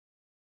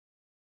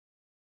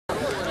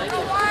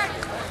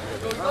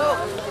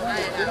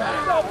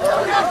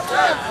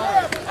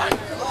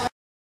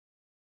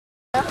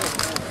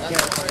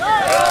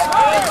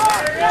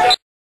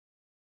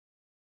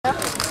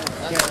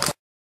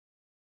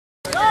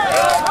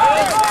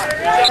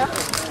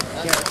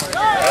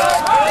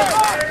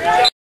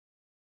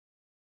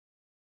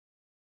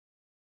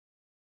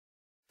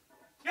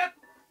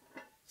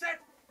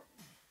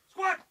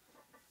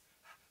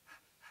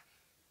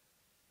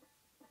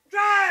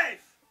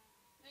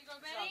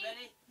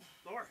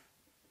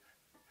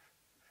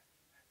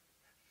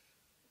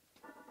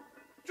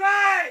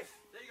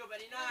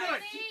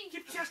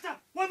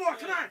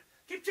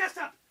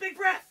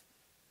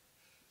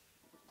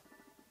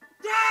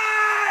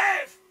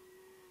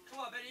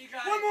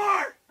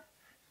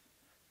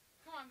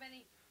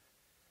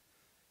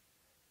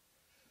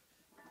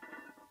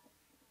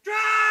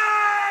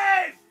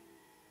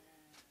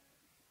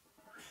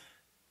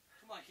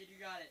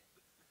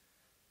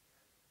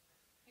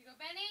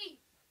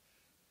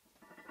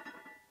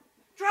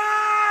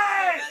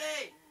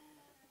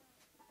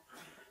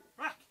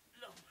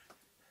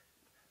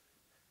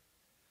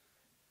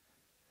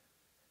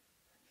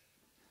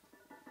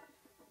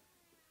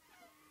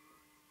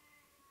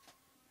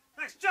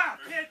Nice job,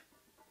 kid.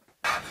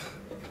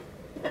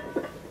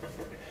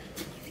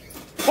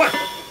 What?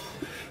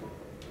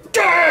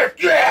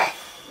 Yeah!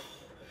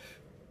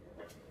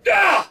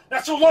 Yeah!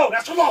 Not so low,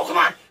 not so low. Come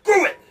on,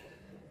 groove it.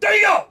 There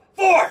you go.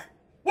 4.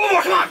 One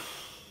more, come on.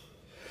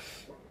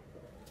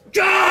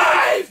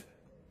 Drive!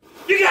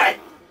 You got it.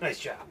 Nice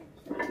job.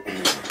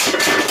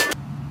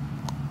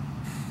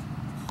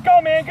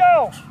 Go, man,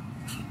 go.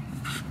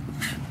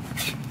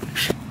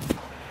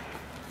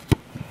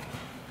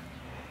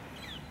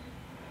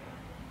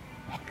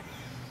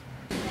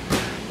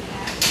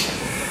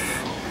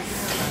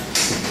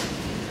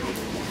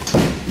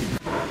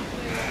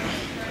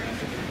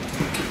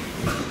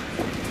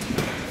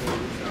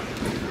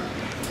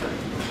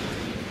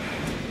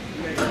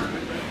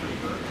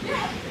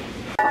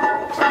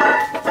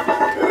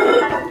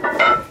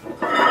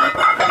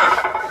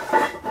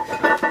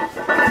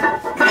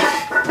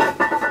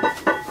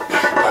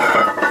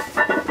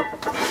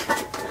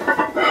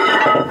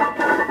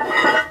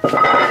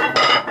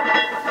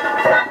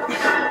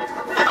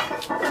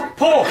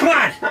 Pull, come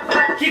on!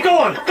 Keep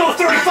going! Go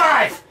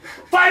 35!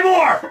 5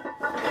 more!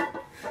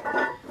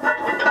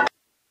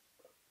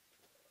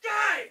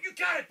 Drive! You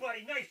got it,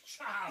 buddy! Nice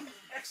job!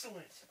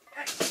 Excellent!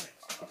 Excellent!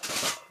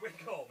 Way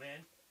to go,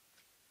 man.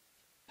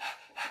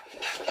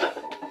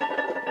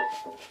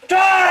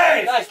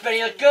 Drive! Nice, Benny.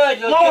 You look good.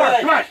 You look Lower!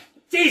 good. Come on!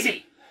 It's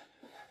easy!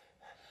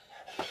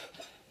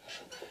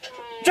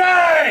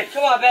 Drive!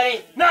 Come on,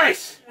 Benny.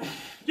 Nice!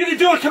 You can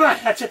do it! Come on!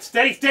 That's it!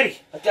 Steady, steady!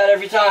 Like that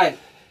every time.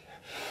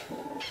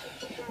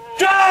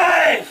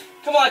 Drive!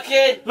 Come on,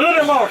 kid. A little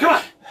bit more, come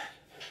on!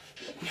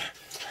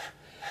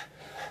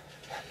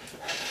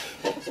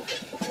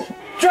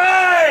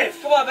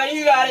 Drive! Come on, Benny,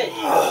 you got it.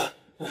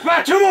 Come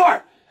on, 2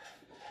 more!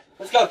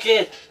 Let's go,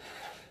 kid.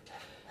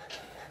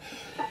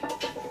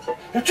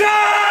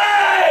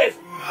 Drive!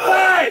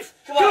 5!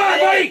 Come on, buddy!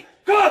 buddy.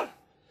 Come on!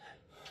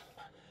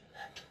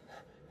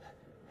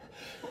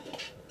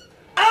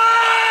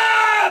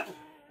 Up!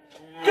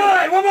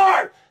 Good! 1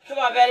 more! Come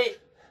on, Benny.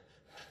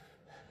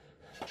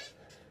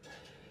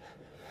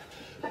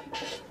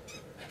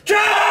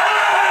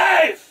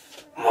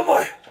 Drive! 1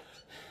 more!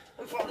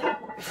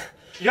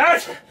 You got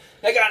it?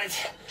 I got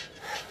it.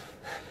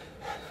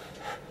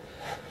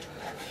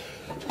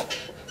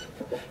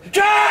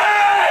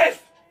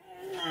 Drive!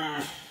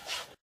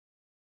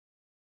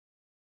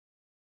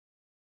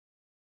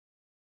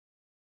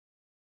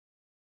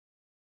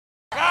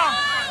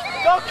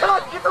 Don't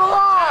cut! Keep it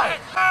alive!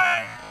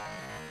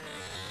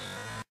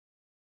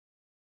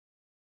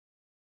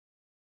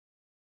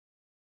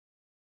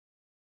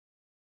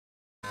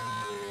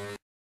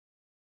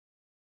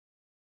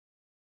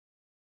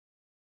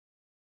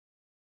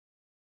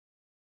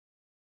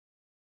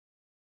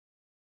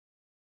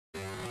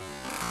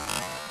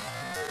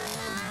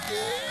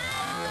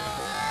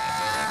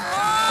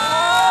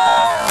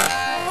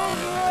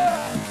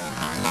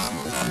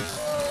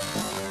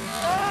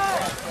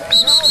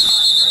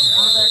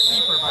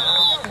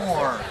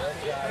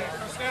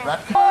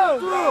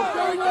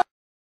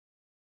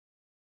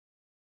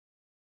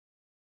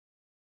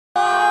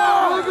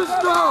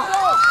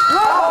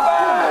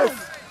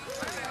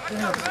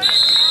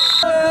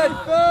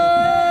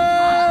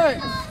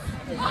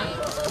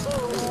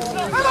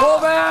 Pull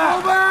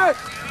back! Pull back!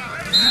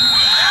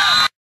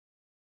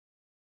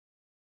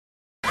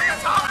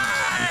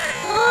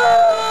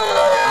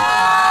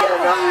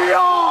 Another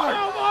yard!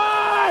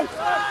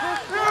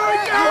 Here we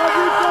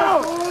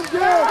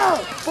go!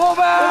 Pull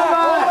back!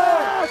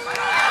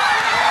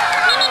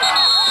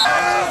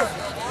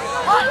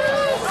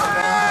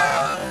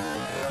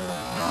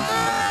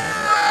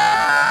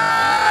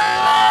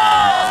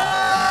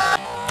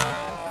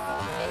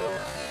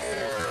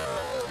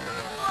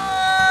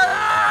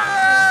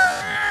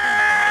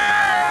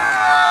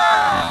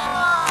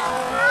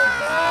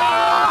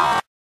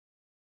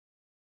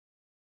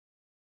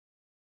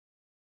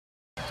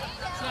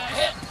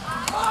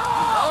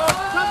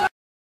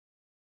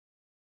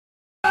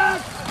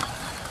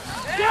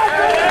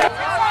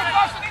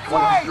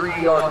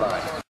 Yard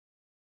line.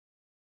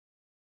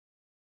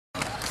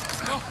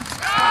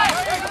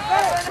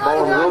 Ball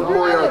on the road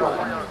 4 yard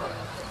line.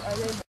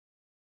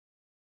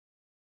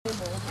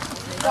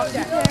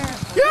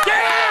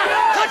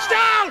 Yeah!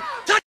 Touchdown!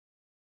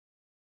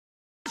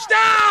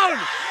 Touchdown!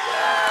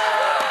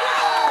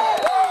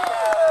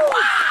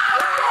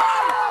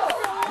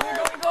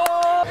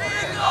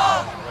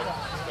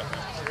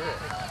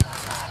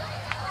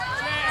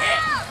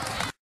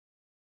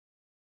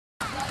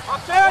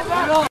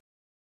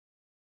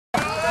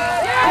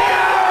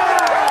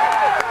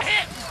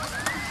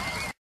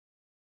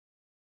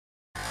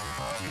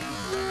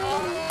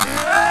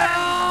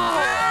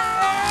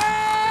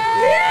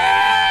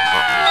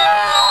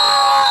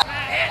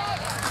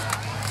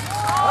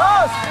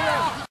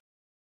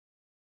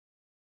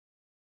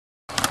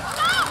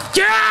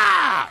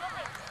 Yeah!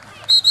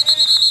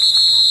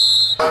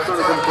 That's going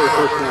to come for a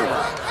first down.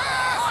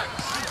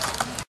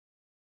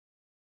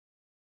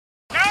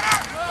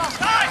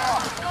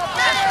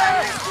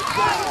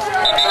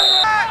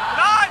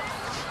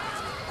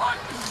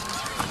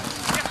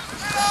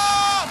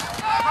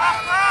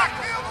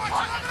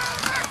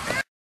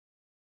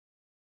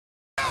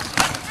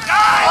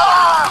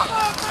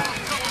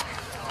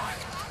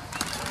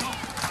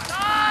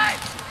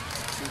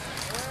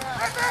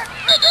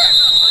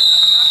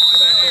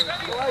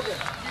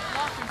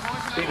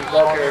 Stevie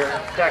Walker,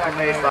 tackle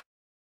made by.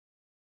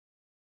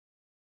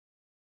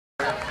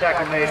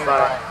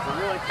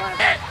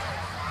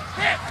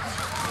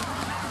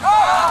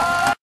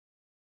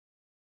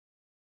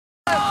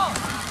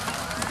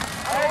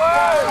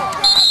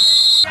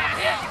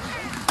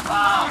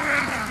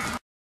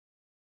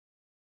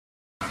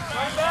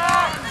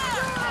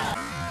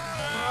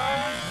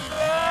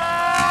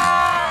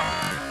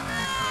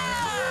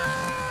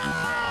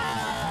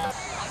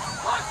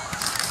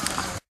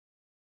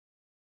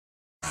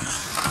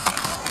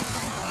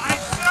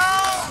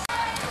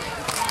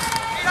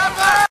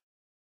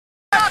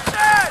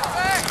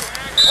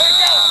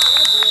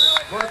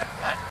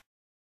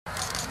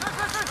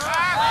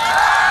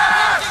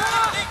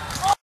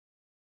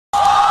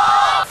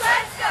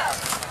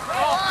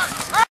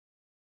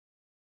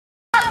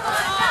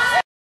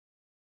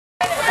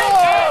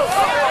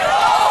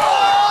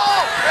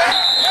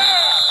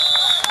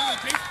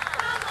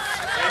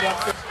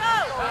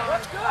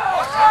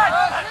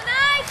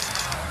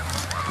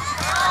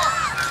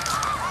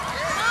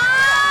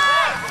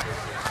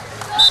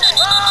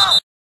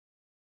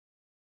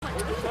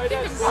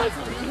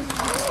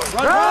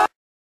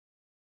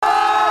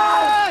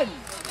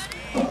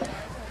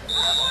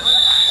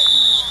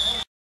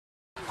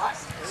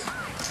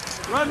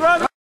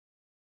 Run!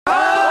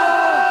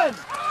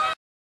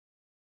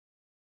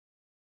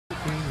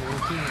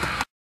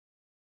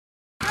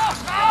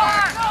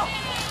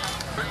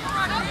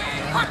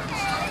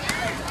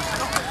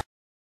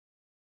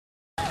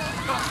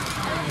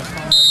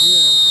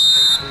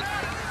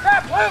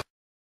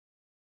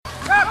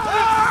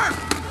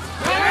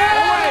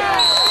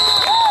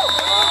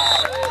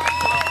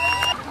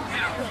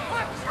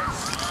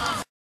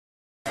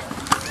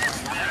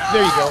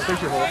 There you go.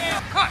 There's your hole.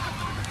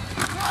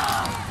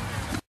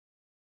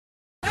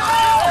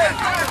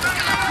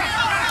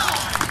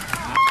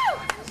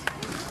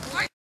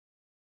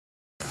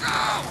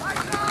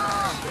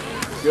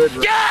 Good.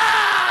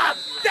 Yeah!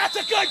 That's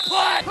a good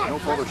play! No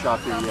Photoshop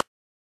here yet.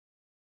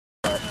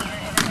 Oh.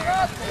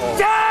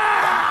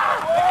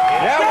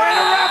 Yeah, way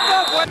to wrap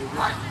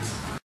up!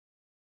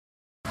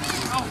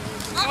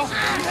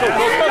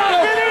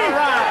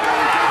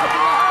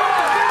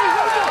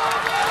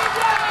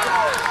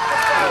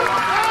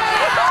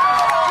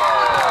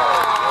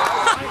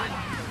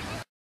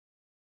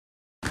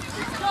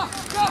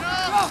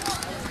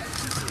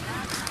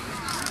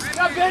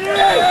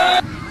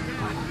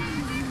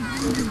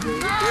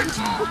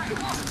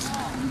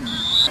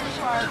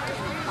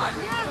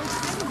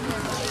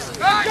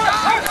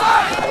 Go!